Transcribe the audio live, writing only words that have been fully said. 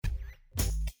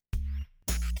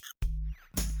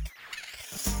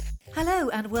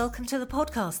Hello and welcome to the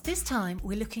podcast. This time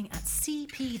we're looking at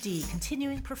CPD,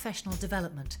 Continuing Professional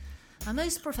Development. Now,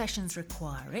 most professions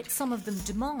require it, some of them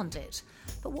demand it.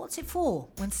 But what's it for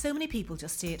when so many people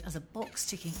just see it as a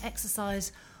box-ticking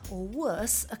exercise or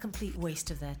worse, a complete waste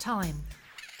of their time?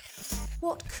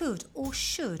 What could or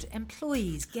should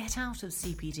employees get out of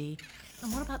CPD?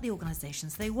 And what about the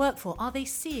organisations they work for? Are they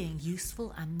seeing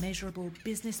useful and measurable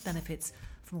business benefits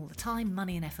from all the time,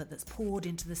 money and effort that's poured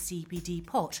into the CPD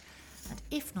pot? And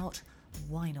if not,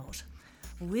 why not?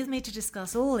 With me to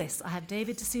discuss all this, I have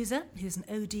David D'Souza, who's an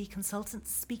OD consultant,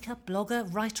 speaker,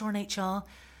 blogger, writer on HR,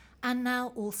 and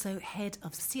now also head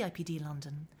of CIPD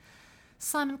London.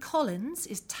 Simon Collins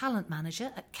is talent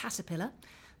manager at Caterpillar.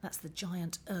 That's the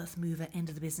giant earth mover end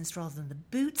of the business rather than the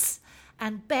boots.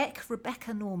 And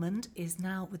Rebecca Normand, is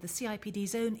now with the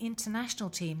CIPD's own international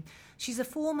team. She's a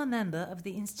former member of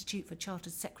the Institute for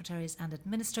Chartered Secretaries and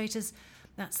Administrators.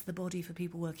 That's the body for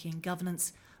people working in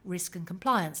governance, risk and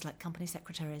compliance, like company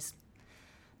secretaries.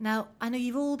 Now, I know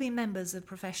you've all been members of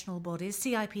professional bodies,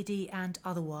 CIPD and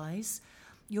otherwise.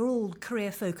 You're all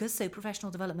career focused, so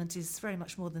professional development is very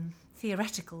much more than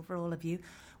theoretical for all of you.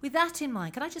 With that in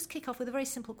mind, can I just kick off with a very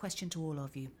simple question to all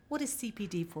of you? What is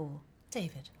CPD for?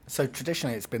 David? So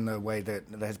traditionally it's been the way that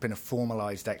there's been a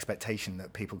formalised expectation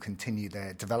that people continue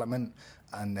their development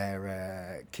and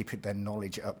their keep their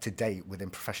knowledge up to date within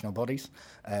professional bodies.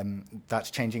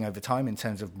 That's changing over time in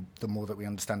terms of the more that we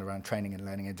understand around training and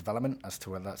learning and development as to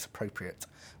whether that's appropriate.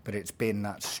 But it's been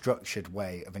that structured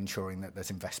way of ensuring that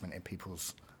there's investment in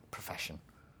people's profession.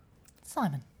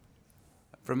 Simon?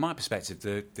 From my perspective,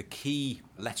 the key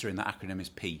letter in that acronym is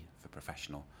P for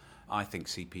professional. I think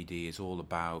CPD is all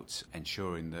about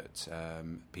ensuring that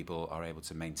people are able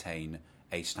to maintain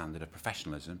a standard of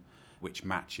professionalism which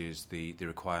matches the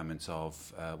requirements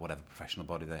of whatever professional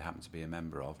body they happen to be a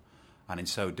member of, and in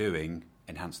so doing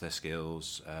enhance their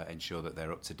skills, ensure that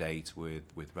they're up to date with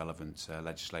relevant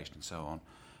legislation and so on,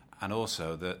 and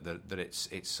also that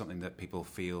it's something that people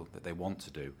feel that they want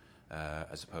to do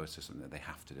as opposed to something that they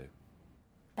have to do.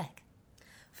 Beck?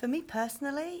 For me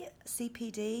personally,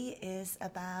 CPD is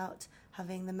about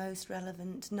having the most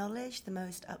relevant knowledge, the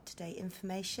most up-to-date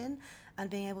information, and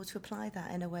being able to apply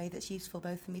that in a way that's useful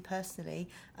both for me personally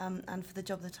and for the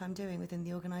job that I'm doing within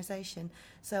the organisation.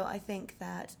 So I think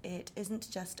that it isn't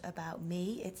just about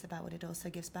me, it's about what it also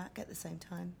gives back at the same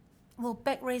time. Well,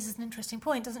 Beck raises an interesting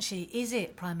point, doesn't she? Is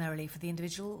it primarily for the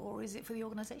individual or is it for the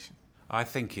organisation? I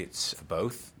think it's for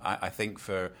both. I think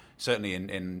certainly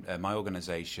in my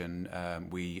organisation,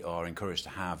 we are encouraged to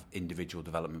have individual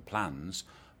development plans,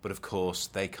 but of course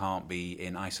they can't be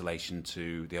in isolation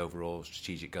to the overall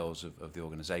strategic goals of the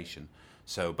organisation.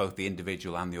 So both the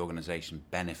individual and the organisation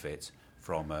benefit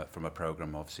from a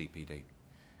programme of CPD.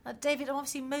 David,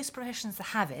 obviously most professions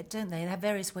have it, don't they? They have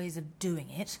various ways of doing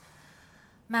it.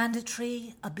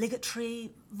 Mandatory,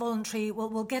 obligatory, voluntary, well,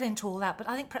 we'll get into all that, but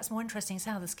I think perhaps more interesting is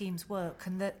how the schemes work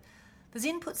and that there's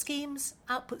input schemes,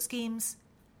 output schemes,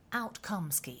 outcome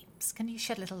schemes. Can you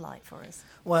shed a little light for us?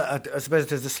 Well, I suppose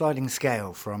there's a sliding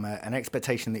scale from an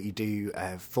expectation that you do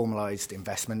formalised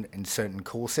investment in certain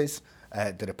courses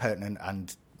that are pertinent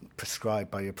and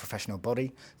prescribed by your professional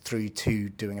body, through to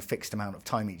doing a fixed amount of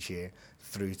time each year,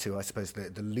 through to, I suppose,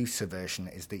 the looser version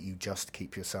is that you just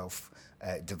keep yourself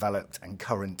developed and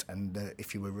current, and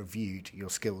if you were reviewed, your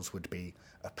skills would be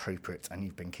appropriate and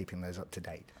you've been keeping those up to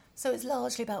date. So it's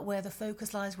largely about where the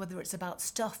focus lies, whether it's about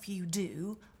stuff you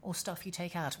do or stuff you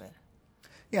take out of it.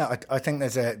 Yeah, I think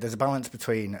there's a balance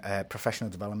between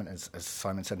professional development, as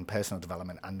Simon said, and personal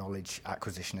development and knowledge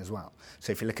acquisition as well.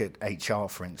 So if you look at HR,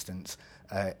 for instance,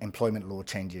 employment law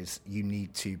changes, you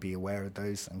need to be aware of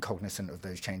those and cognizant of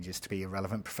those changes to be a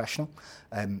relevant professional.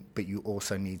 But you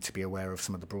also need to be aware of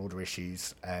some of the broader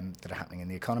issues that are happening in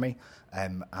the economy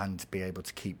and be able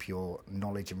to keep your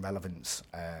knowledge and relevance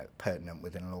pertinent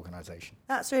within an organisation.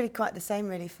 That's really quite the same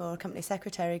really for a company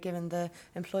secretary, given the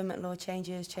employment law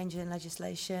changes in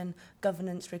legislation,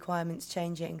 governance requirements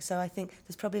changing. So I think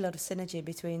there's probably a lot of synergy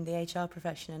between the HR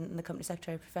profession and the company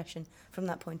secretary profession from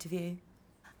that point of view.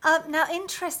 Now,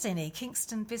 interestingly,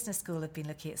 Kingston Business School have been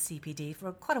looking at CPD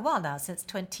for quite a while now, since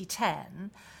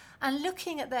 2010. And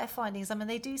looking at their findings, I mean,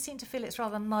 they do seem to feel it's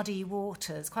rather muddy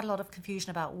waters, quite a lot of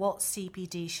confusion about what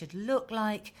CPD should look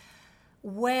like,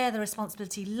 where the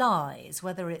responsibility lies,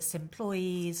 whether it's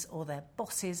employees or their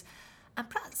bosses, and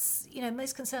perhaps,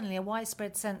 most concerningly, a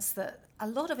widespread sense that a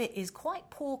lot of it is quite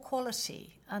poor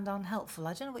quality and unhelpful.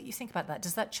 I don't know what you think about that.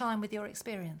 Does that chime with your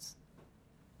experience?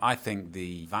 I think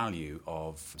the value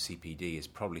of CPD is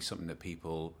probably something that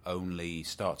people only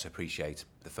start to appreciate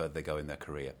the further they go in their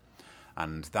career.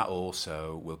 And that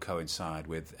also will coincide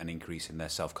with an increase in their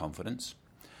self-confidence.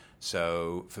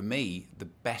 So for me, the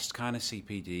best kind of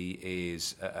CPD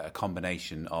is a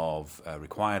combination of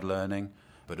required learning,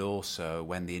 but also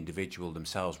when the individual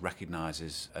themselves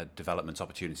recognises a development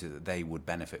opportunity that they would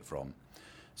benefit from.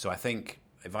 So I think,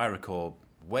 if I recall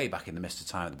way back in the mist of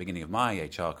time at the beginning of my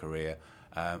HR career,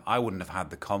 I wouldn't have had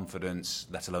the confidence,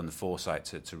 let alone the foresight,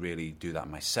 to really do that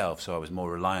myself. So I was more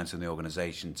reliant on the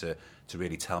organisation to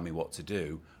really tell me what to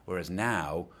do. Whereas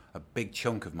now, a big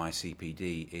chunk of my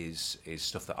CPD is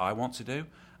stuff that I want to do,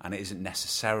 and it isn't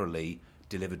necessarily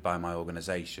delivered by my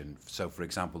organisation. So, for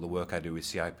example, the work I do with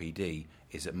CIPD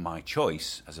is at my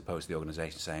choice, as opposed to the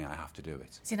organisation saying I have to do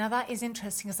it. See, now that is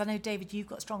interesting, because I know, David, you've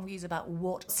got strong views about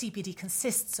what CPD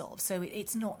consists of, so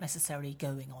it's not necessarily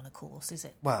going on a course, is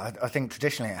it? Well, I think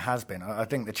traditionally it has been. I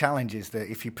think the challenge is that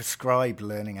if you prescribe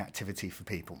learning activity for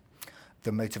people,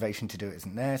 the motivation to do it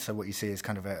isn't there, so what you see is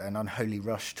kind of an unholy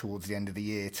rush towards the end of the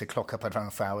year to clock up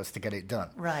enough hours to get it done.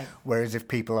 Right. Whereas if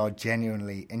people are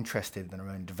genuinely interested in their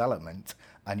own development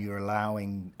and you're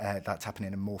allowing that to happen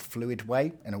in a more fluid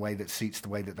way, in a way that suits the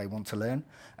way that they want to learn,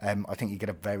 I think you get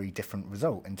a very different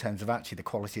result in terms of actually the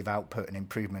quality of output and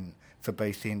improvement for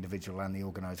both the individual and the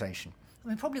organisation. I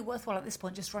mean, probably worthwhile at this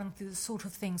point just run through the sort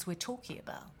of things we're talking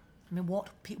about. I mean,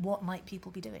 what might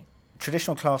people be doing?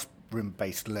 Traditional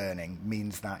classroom-based learning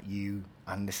means that you,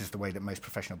 and this is the way that most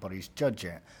professional bodies judge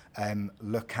it,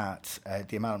 look at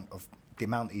the amount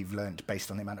that you've learned based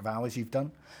on the amount of hours you've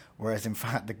done. Whereas, in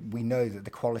fact, we know that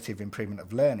the quality of improvement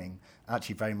of learning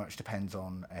actually very much depends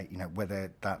on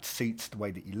whether that suits the way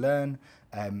that you learn,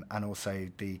 and also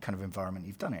the kind of environment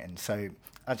you've done it in. So,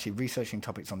 actually, researching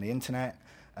topics on the internet,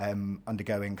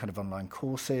 undergoing kind of online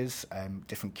courses,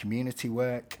 different community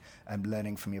work,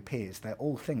 learning from your peers. They're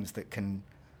all things that can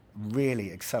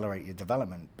really accelerate your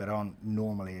development but aren't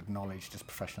normally acknowledged as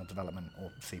professional development or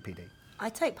CPD. I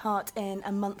take part in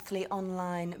a monthly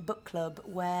online book club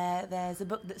where there's a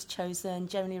book that's chosen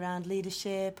generally around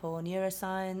leadership or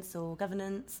neuroscience or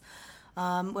governance.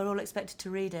 We're all expected to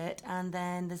read it, and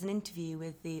then there's an interview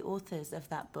with the authors of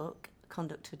that book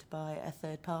conducted by a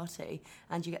third party,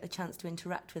 and you get the chance to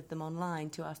interact with them online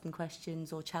to ask them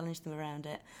questions or challenge them around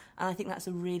it. And I think that's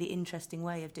a really interesting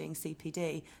way of doing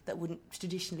CPD that wouldn't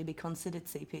traditionally be considered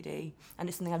CPD, and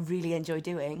it's something I really enjoy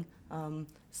doing.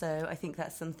 So I think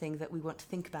that's something that we want to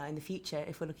think about in the future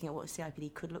if we're looking at what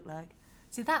CIPD could look like.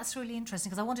 See, that's really interesting,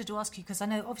 because I wanted to ask you, because I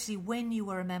know obviously when you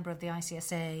were a member of the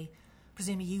ICSA,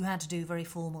 presumably you had to do very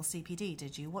formal CPD,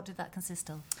 did you? What did that consist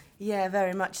of? Yeah,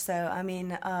 very much so. I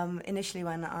mean, initially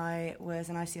when I was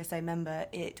an ICSA member,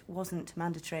 it wasn't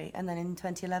mandatory. And then in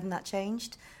 2011 that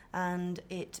changed, and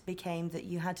it became that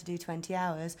you had to do 20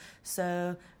 hours.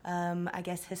 So I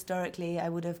guess historically I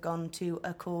would have gone to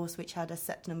a course which had a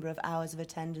set number of hours of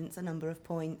attendance, a number of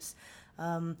points.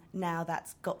 Now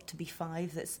that's got to be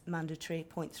 5, that's mandatory,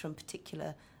 points from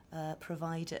particular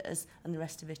providers, and the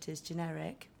rest of it is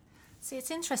generic. See,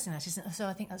 it's interesting that, isn't it? So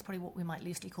I think that's probably what we might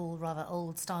loosely call rather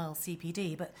old-style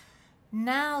CPD. But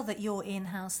now that you're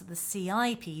in-house at the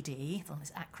CIPD, on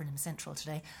this acronym central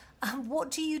today,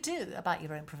 what do you do about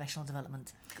your own professional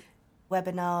development?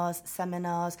 Webinars,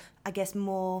 seminars, I guess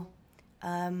more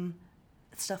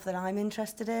stuff that I'm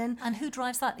interested in. And who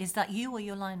drives that? Is that you or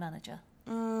your line manager?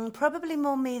 Probably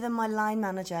more me than my line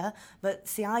manager, but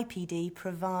CIPD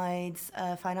provides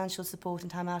financial support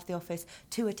and time out of the office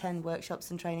to attend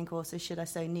workshops and training courses, should I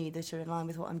so need, that are in line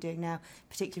with what I'm doing now,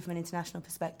 particularly from an international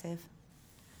perspective.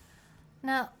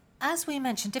 Now, as we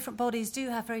mentioned, different bodies do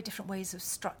have very different ways of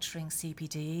structuring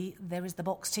CPD. There is the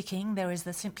box ticking, there is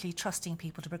the simply trusting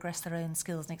people to progress their own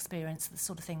skills and experience, the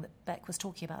sort of thing that Beck was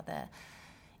talking about there.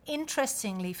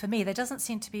 Interestingly, for me, there doesn't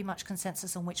seem to be much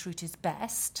consensus on which route is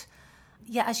best.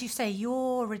 Yeah, as you say,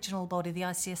 your original body, the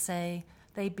ICSA,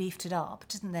 they beefed it up,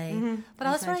 didn't they? Mm-hmm. But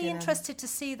I was very interested to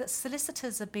see that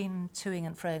solicitors have been toing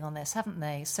and froing on this, haven't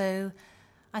they? So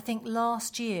I think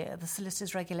last year, the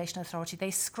Solicitors Regulation Authority,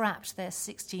 they scrapped their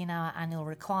 16-hour annual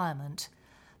requirement.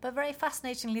 But very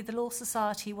fascinatingly, the Law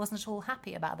Society wasn't at all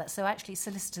happy about that. So actually,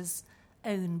 solicitors'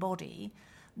 own body,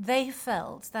 they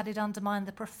felt that it undermined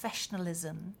the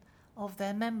professionalism of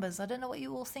their members. I don't know what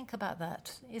you all think about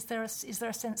that. Is there a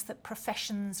sense that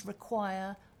professions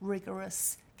require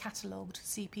rigorous, catalogued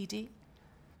CPD?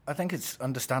 I think it's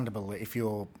understandable that if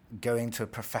you're going to a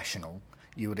professional,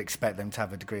 you would expect them to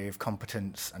have a degree of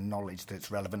competence and knowledge that's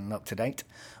relevant and up to date.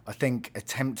 I think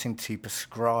attempting to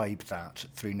prescribe that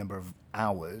through a number of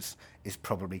hours is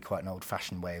probably quite an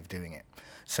old-fashioned way of doing it.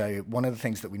 So one of the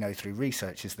things that we know through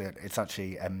research is that it's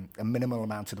actually a minimal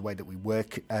amount of the way that we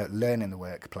learn in the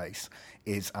workplace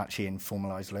is actually in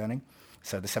formalised learning.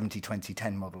 So the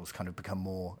 70-20-10 model's kind of become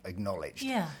more acknowledged.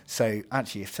 Yeah. So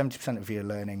actually, if 70% of your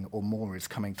learning or more is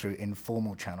coming through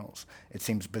informal channels, it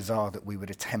seems bizarre that we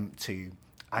would attempt to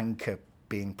anchor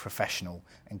being professional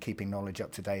and keeping knowledge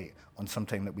up to date on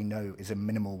something that we know is a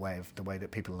minimal way of the way that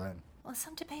people learn. Well, there's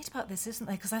some debate about this, isn't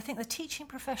there? Because I think the teaching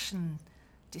profession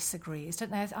disagrees,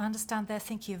 don't they? I understand they're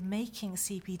thinking of making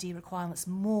CPD requirements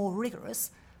more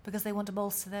rigorous because they want to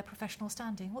bolster their professional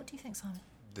standing. What do you think, Simon?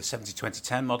 The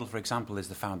 70-20-10 model, for example, is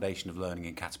the foundation of learning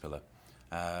in Caterpillar.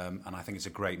 And I think it's a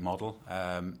great model,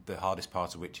 the hardest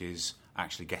part of which is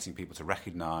actually getting people to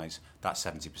recognise that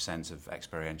 70% of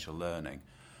experiential learning.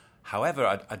 However,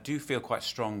 I do feel quite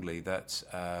strongly that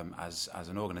as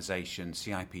an organisation,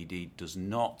 CIPD does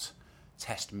not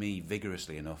test me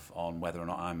vigorously enough on whether or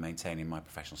not I'm maintaining my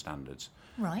professional standards.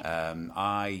 Right.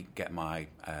 I get my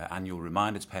annual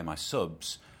reminder to pay my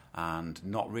subs, and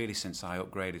not really since I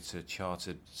upgraded to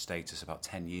chartered status about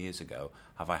 10 years ago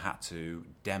have I had to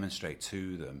demonstrate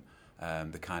to them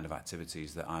the kind of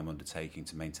activities that I'm undertaking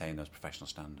to maintain those professional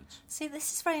standards. See,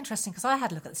 this is very interesting because I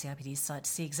had a look at the CIPD site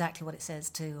to see exactly what it says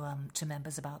to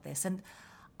members about this, and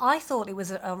I thought it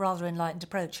was a rather enlightened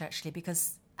approach, actually,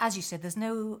 because, as you said, there's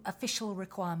no official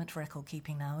requirement for record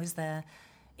keeping now, is there?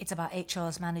 It's about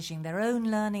HRs managing their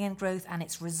own learning and growth, and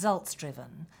it's results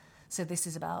driven. So this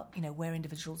is about, where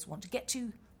individuals want to get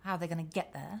to, how they're going to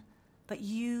get there. But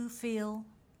you feel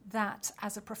that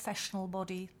as a professional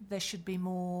body, there should be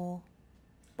more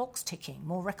box ticking,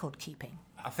 more record keeping.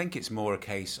 I think it's more a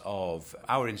case of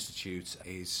our institute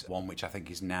is one which I think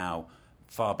is now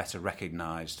far better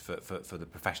recognised for the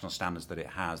professional standards that it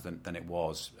has than it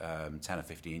was 10 or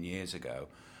 15 years ago.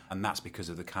 And that's because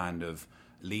of the kind of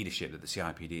leadership that the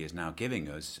CIPD is now giving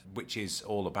us, which is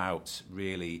all about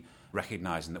really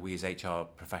recognising that we as HR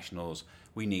professionals,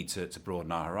 we need to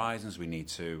broaden our horizons, we need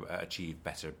to achieve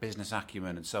better business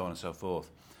acumen and so on and so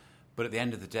forth. But at the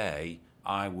end of the day,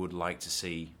 I would like to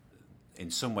see, in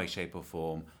some way, shape or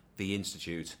form, the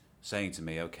Institute saying to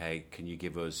me, OK, can you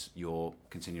give us your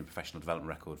continuing professional development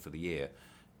record for the year?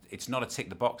 It's not a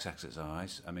tick-the-box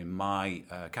exercise. I mean, my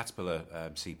Caterpillar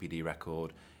CPD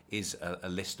record is a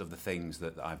list of the things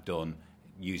that I've done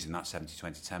using that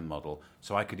 70-20-10 model.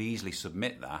 So I could easily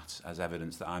submit that as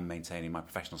evidence that I'm maintaining my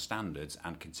professional standards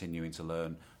and continuing to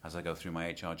learn as I go through my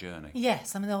HR journey.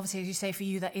 Yes, I mean, obviously, as you say, for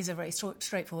you, that is a very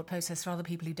straightforward process. For other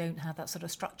people who don't have that sort of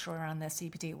structure around their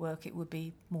CPD at work, it would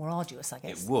be more arduous, I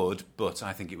guess. It would, but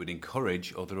I think it would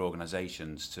encourage other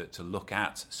organisations to look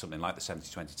at something like the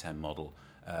 70-20-10 model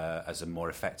as a more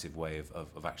effective way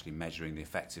of actually measuring the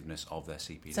effectiveness of their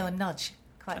CPD. So a nudge,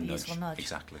 quite a useful nudge.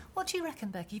 Exactly. What do you reckon,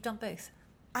 Becky? You've done both.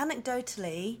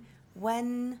 Anecdotally,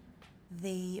 when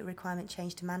the requirement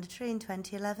changed to mandatory in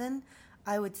 2011,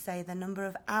 I would say the number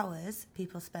of hours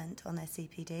people spent on their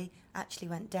CPD actually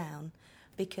went down,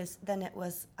 because then it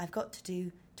was, I've got to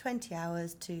do 20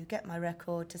 hours to get my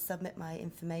record, to submit my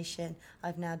information,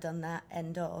 I've now done that,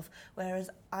 end of. Whereas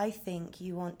I think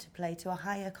you want to play to a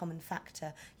higher common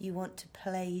factor. You want to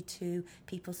play to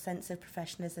people's sense of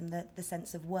professionalism, the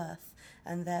sense of worth.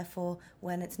 And therefore,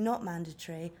 when it's not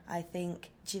mandatory, I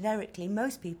think generically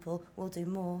most people will do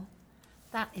more.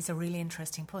 That is a really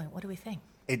interesting point. What do we think?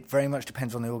 It very much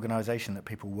depends on the organisation that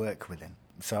people work within.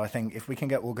 So I think if we can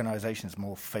get organisations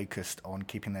more focused on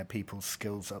keeping their people's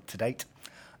skills up to date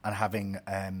and having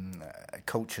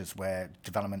cultures where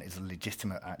development is a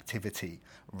legitimate activity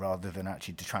rather than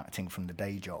actually detracting from the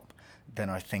day job, then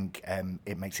I think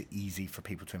it makes it easy for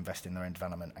people to invest in their own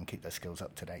development and keep their skills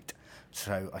up to date.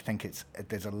 So I think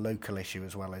there's a local issue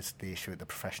as well as the issue at the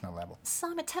professional level.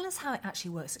 Simon, tell us how it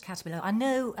actually works at Caterpillar. I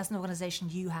know as an organisation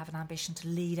you have an ambition to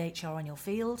lead HR in your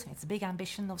field. It's a big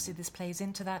ambition. Obviously this plays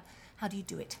into that. How do you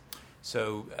do it?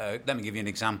 So let me give you an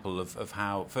example of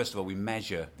how, first of all, we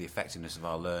measure the effectiveness of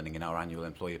our learning in our annual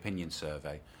employee opinion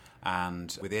survey.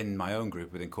 And within my own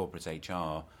group, within corporate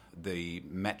HR, the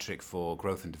metric for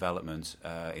growth and development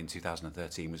in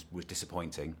 2013 was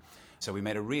disappointing. So we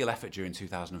made a real effort during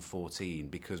 2014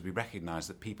 because we recognised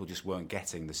that people just weren't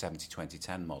getting the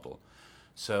 70-20-10 model.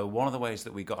 So one of the ways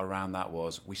that we got around that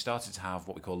was we started to have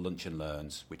what we call lunch and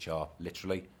learns, which are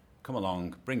literally come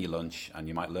along, bring your lunch, and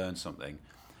you might learn something.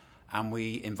 And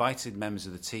we invited members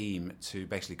of the team to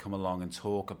basically come along and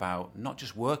talk about not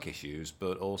just work issues,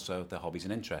 but also their hobbies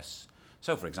and interests.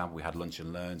 So, for example, we had lunch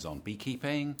and learns on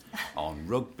beekeeping, on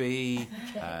rugby,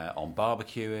 on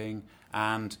barbecuing,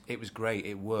 and it was great.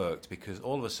 It worked because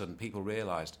all of a sudden people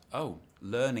realised, oh,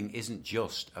 learning isn't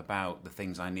just about the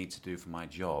things I need to do for my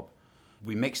job.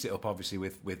 We mixed it up, obviously,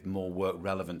 with more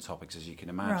work-relevant topics, as you can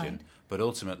imagine. Right. But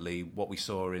ultimately, what we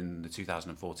saw in the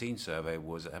 2014 survey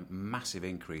was a massive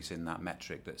increase in that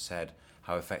metric that said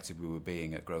how effective we were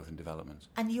being at growth and development.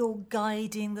 And you're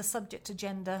guiding the subject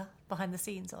agenda behind the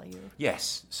scenes, are you?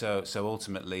 Yes. So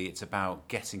ultimately, it's about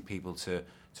getting people to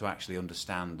actually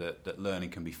understand that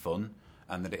learning can be fun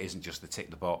and that it isn't just the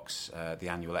tick-the-box, the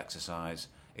annual exercise.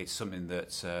 It's something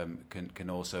that can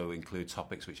also include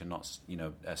topics which are not,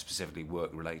 specifically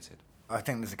work-related. I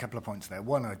think there's a couple of points there.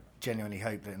 One, I genuinely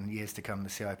hope that in years to come the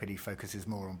CIPD focuses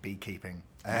more on beekeeping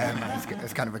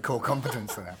as kind of a core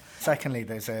competence for them. Secondly,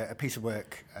 there's a piece of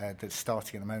work that's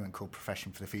starting at the moment called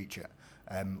Profession for the Future,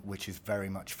 which is very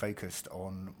much focused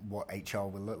on what HR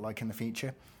will look like in the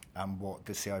future and what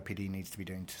the CIPD needs to be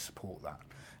doing to support that.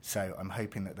 So I'm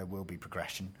hoping that there will be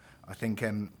progression. I think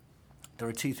there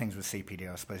are two things with CPD,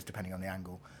 I suppose, depending on the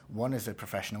angle. One, as a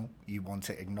professional, you want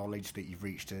to acknowledge that you've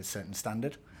reached a certain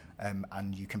standard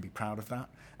and you can be proud of that.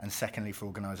 And secondly, for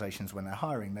organisations, when they're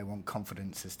hiring, they want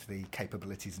confidence as to the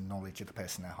capabilities and knowledge of the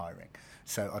person they're hiring.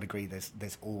 So I'd agree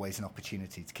there's always an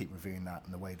opportunity to keep reviewing that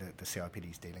and the way that the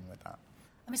CIPD is dealing with that.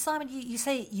 I mean, Simon, you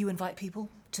say you invite people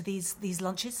to these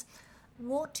lunches.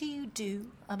 What do you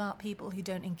do about people who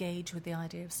don't engage with the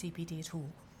idea of CPD at all?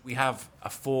 We have a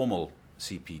formal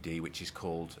CPD, which is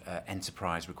called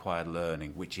Enterprise Required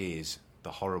Learning, which is the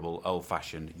horrible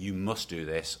old-fashioned, you must do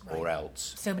this or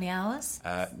else. So many hours?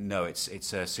 No, it's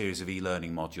a series of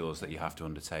e-learning modules that you have to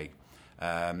undertake.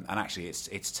 And actually,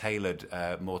 it's tailored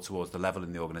more towards the level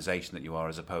in the organisation that you are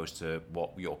as opposed to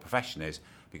what your profession is.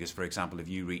 Because, for example, if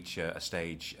you reach a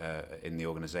stage in the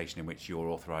organisation in which you're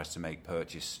authorised to make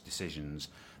purchase decisions,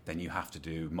 then you have to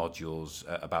do modules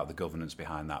about the governance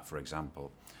behind that, for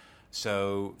example.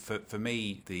 So for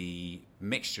me, the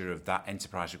mixture of that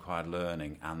enterprise required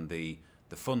learning and the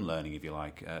fun learning, if you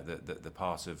like, the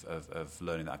part of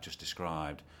learning that I've just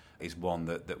described is one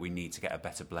that we need to get a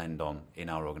better blend on in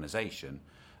our organisation.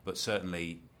 But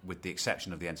certainly, with the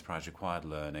exception of the enterprise required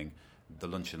learning, the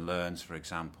lunch and learns, for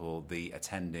example, the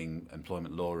attending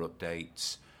employment law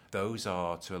updates, those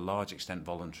are to a large extent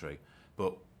voluntary.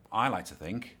 But I like to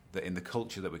think that in the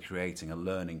culture that we're creating, a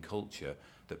learning culture,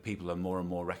 that people are more and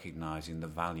more recognising the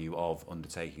value of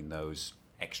undertaking those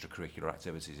extracurricular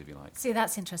activities, if you like. See,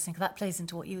 that's interesting, because that plays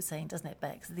into what you were saying, doesn't it,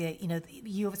 Bex?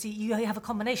 You obviously you have a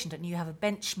combination, don't you? You have a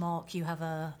benchmark, you have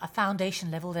a foundation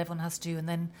level that everyone has to do, and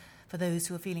then for those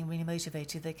who are feeling really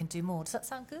motivated, they can do more. Does that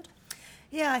sound good?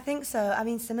 Yeah, I think so. I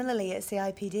mean, similarly at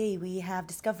CIPD, we have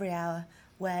Discovery Hour,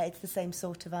 where it's the same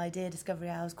sort of idea. Discovery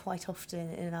hours quite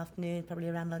often in an afternoon, probably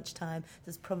around lunchtime.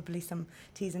 There's probably some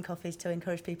teas and coffees to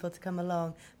encourage people to come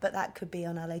along. But that could be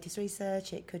on our latest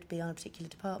research, it could be on a particular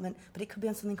department, but it could be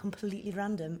on something completely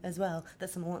random as well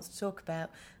that someone wants to talk about.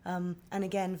 And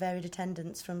again, varied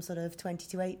attendance from sort of 20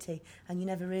 to 80, and you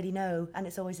never really know, and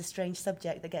it's always a strange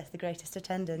subject that gets the greatest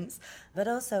attendance. But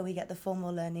also we get the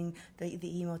formal learning, the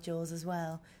e-modules as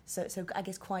well. So I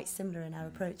guess quite similar in our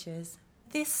approaches.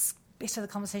 This bit of the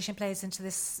conversation plays into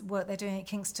this work they're doing at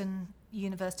Kingston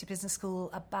University Business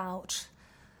School about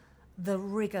the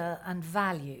rigour and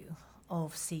value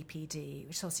of CPD,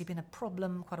 which has obviously been a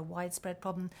problem, quite a widespread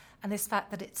problem, and this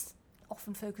fact that it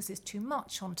often focuses too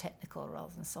much on technical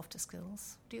rather than softer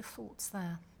skills. What are your thoughts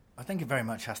there? I think it very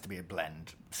much has to be a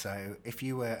blend. So if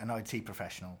you were an IT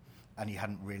professional and you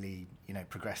hadn't really,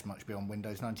 progressed much beyond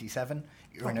Windows 97,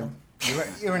 you're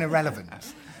in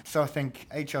irrelevance. So I think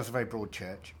HR is a very broad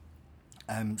church.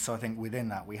 So I think within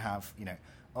that we have,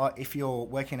 if you're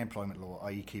working in employment law,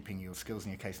 are you keeping your skills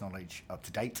and your case knowledge up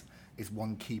to date is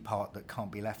one key part that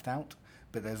can't be left out.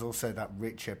 But there's also that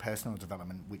richer personal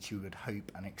development which you would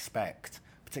hope and expect,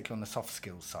 particularly on the soft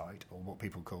skills side, or what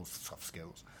people call soft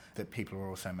skills, that people are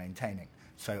also maintaining.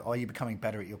 So are you becoming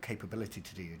better at your capability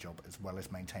to do your job as well as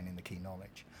maintaining the key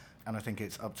knowledge? And I think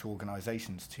it's up to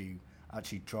organisations to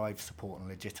actually drive, support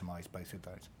and legitimise both of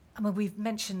those. I mean, we've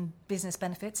mentioned business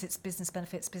benefits,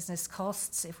 business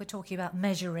costs. If we're talking about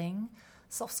measuring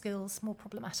soft skills, more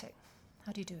problematic.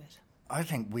 How do you do it? I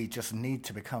think we just need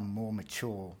to become more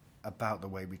mature about the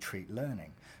way we treat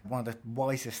learning. One of the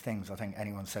wisest things I think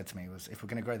anyone said to me was, if we're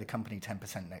going to grow the company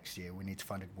 10% next year, we need to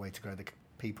find a way to grow the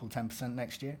people 10%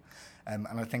 next year. And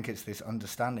I think it's this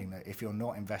understanding that if you're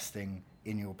not investing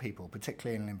in your people,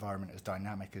 particularly in an environment as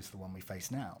dynamic as the one we face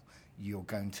now, you're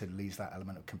going to lose that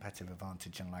element of competitive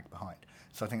advantage and lag behind.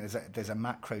 So I think there's a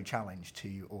macro challenge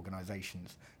to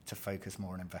organisations to focus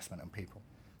more on investment in people.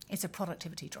 It's a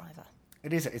productivity driver.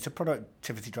 It is. It's a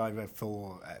productivity driver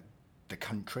for the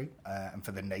country and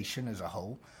for the nation as a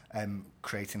whole,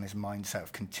 creating this mindset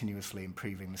of continuously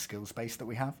improving the skills base that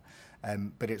we have.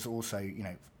 But it's also,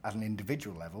 at an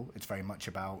individual level, it's very much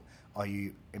about, are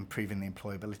you improving the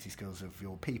employability skills of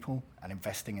your people and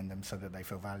investing in them so that they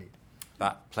feel valued?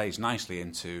 That plays nicely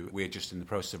into, we're just in the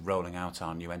process of rolling out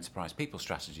our new enterprise people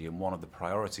strategy, and one of the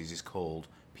priorities is called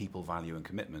people, value and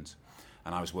commitment.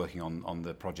 And I was working on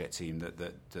the project team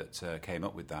that came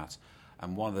up with that.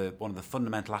 And one of the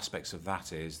fundamental aspects of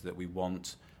that is that we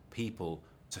want people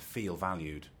to feel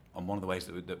valued. And one of the ways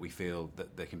that we feel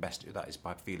that they can best do that is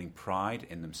by feeling pride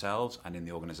in themselves and in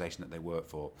the organisation that they work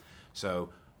for. So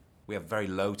we have very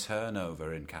low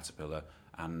turnover in Caterpillar,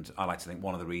 and I like to think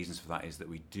one of the reasons for that is that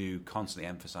we do constantly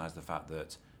emphasise the fact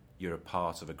that you're a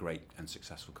part of a great and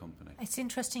successful company. It's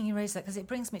interesting you raise that, because it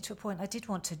brings me to a point I did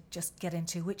want to just get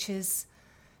into, which is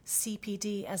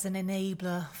CPD as an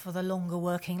enabler for the longer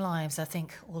working lives. I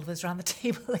think all of us around the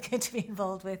table are going to be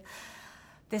involved with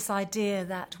this idea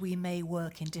that we may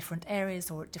work in different areas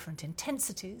or at different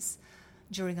intensities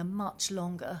during a much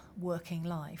longer working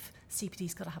life.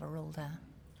 CPD's got to have a role there.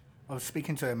 I was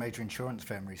speaking to a major insurance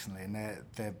firm recently, and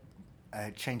they're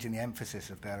changing the emphasis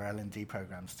of their L&D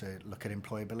programs to look at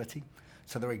employability.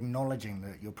 So they're acknowledging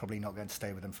that you're probably not going to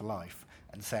stay with them for life,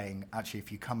 and saying, actually, if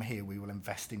you come here, we will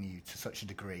invest in you to such a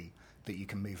degree that you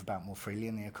can move about more freely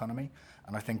in the economy.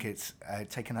 And I think it's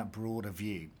taking that broader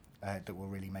view that will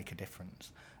really make a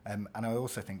difference. And I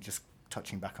also think, just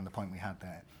touching back on the point we had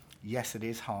there, yes, it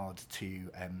is hard to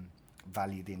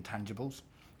value the intangibles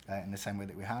in the same way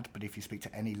that we had, but if you speak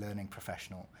to any learning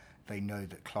professional, they know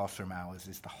that classroom hours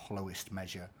is the hollowest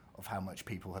measure of how much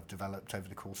people have developed over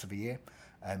the course of a year.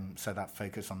 So that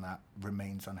focus on that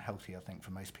remains unhealthy, I think,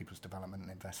 for most people's development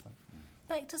and investment.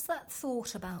 Like, does that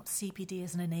thought about CPD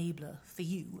as an enabler for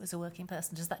you as a working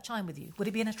person, does that chime with you? Would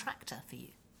it be an attractor for you?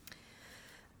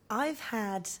 I've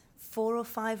had 4 or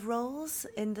 5 roles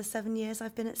in the 7 years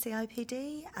I've been at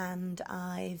CIPD, and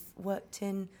I've worked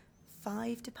in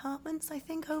 5 departments, I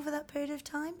think, over that period of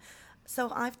time.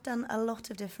 So I've done a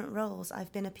lot of different roles.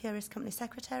 I've been a PRS company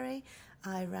secretary.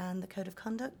 I ran the code of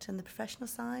conduct and the professional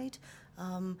side.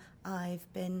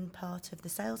 I've been part of the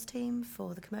sales team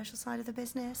for the commercial side of the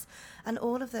business. And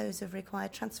all of those have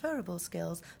required transferable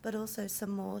skills, but also some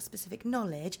more specific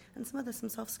knowledge and some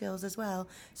soft skills as well.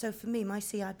 So for me, my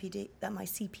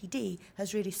CPD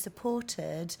has really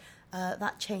supported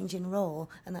that change in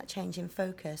role and that change in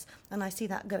focus. And I see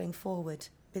that going forward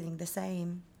being the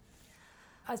same.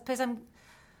 I suppose I'm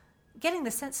getting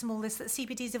the sense from all this that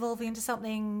CPD is evolving into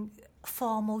something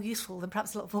far more useful than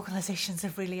perhaps a lot of organisations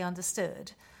have really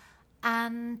understood.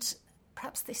 And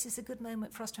perhaps this is a good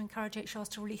moment for us to encourage HRs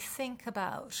to really think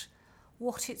about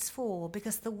what it's for,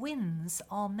 because the wins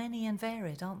are many and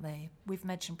varied, aren't they? We've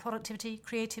mentioned productivity,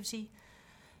 creativity,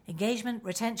 engagement,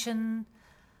 retention.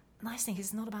 The nice thing is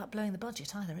it's not about blowing the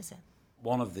budget either, is it?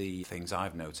 One of the things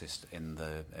I've noticed in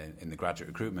the graduate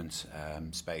recruitment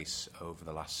space over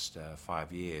the last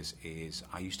 5 years is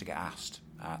I used to get asked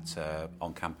at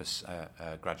on-campus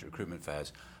graduate recruitment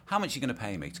fairs, how much are you going to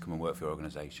pay me to come and work for your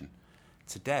organisation?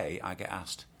 Today I get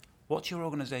asked, what's your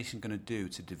organisation going to do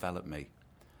to develop me?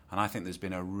 And I think there's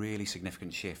been a really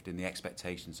significant shift in the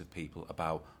expectations of people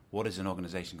about what is an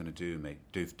organisation going to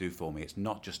do for me. It's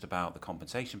not just about the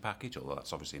compensation package, although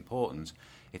that's obviously important.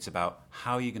 It's about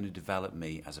how are you going to develop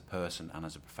me as a person and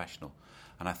as a professional.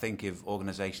 And I think if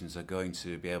organisations are going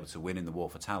to be able to win in the war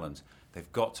for talent,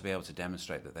 they've got to be able to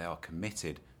demonstrate that they are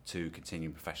committed to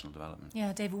continuing professional development.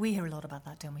 Yeah, David, we hear a lot about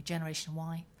that, don't we? Generation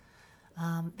Y,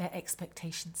 their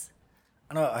expectations.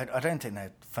 No, I don't think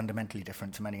they're fundamentally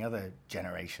different to many other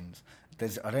generations.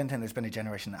 I don't think there's been a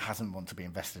generation that hasn't wanted to be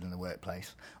invested in the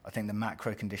workplace. I think the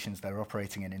macro conditions they're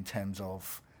operating in terms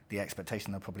of the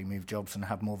expectation they'll probably move jobs and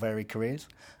have more varied careers,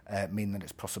 mean that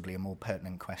it's possibly a more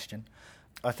pertinent question.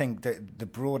 I think that the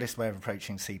broadest way of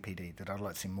approaching CPD that I'd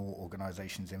like to see more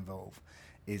organisations involve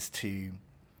is to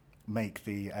make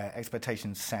the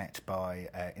expectations set by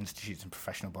institutes and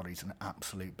professional bodies an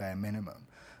absolute bare minimum,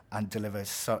 and deliver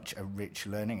such a rich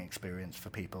learning experience for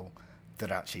people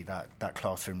that actually that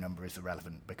classroom number is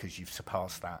irrelevant, because you've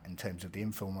surpassed that in terms of the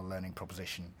informal learning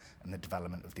proposition and the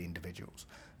development of the individuals.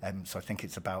 So I think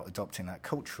it's about adopting that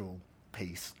cultural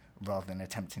piece rather than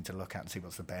attempting to look at and see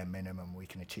what's the bare minimum we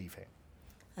can achieve here.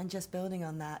 And just building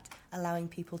on that, allowing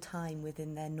people time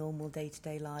within their normal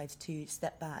day-to-day lives to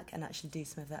step back and actually do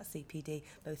some of that CPD,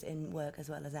 both in work as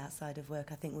well as outside of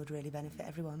work, I think would really benefit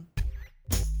everyone.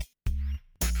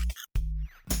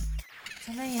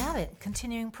 So there you have it,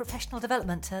 continuing professional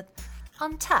development,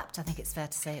 untapped, I think it's fair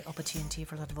to say, opportunity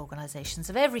for a lot of organisations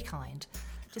of every kind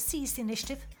to seize the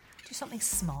initiative, do something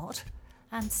smart,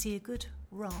 and see a good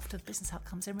raft of business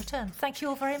outcomes in return. Thank you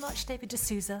all very much, David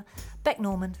D'Souza, Beck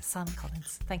Normand, Simon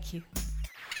Collins. Thank you.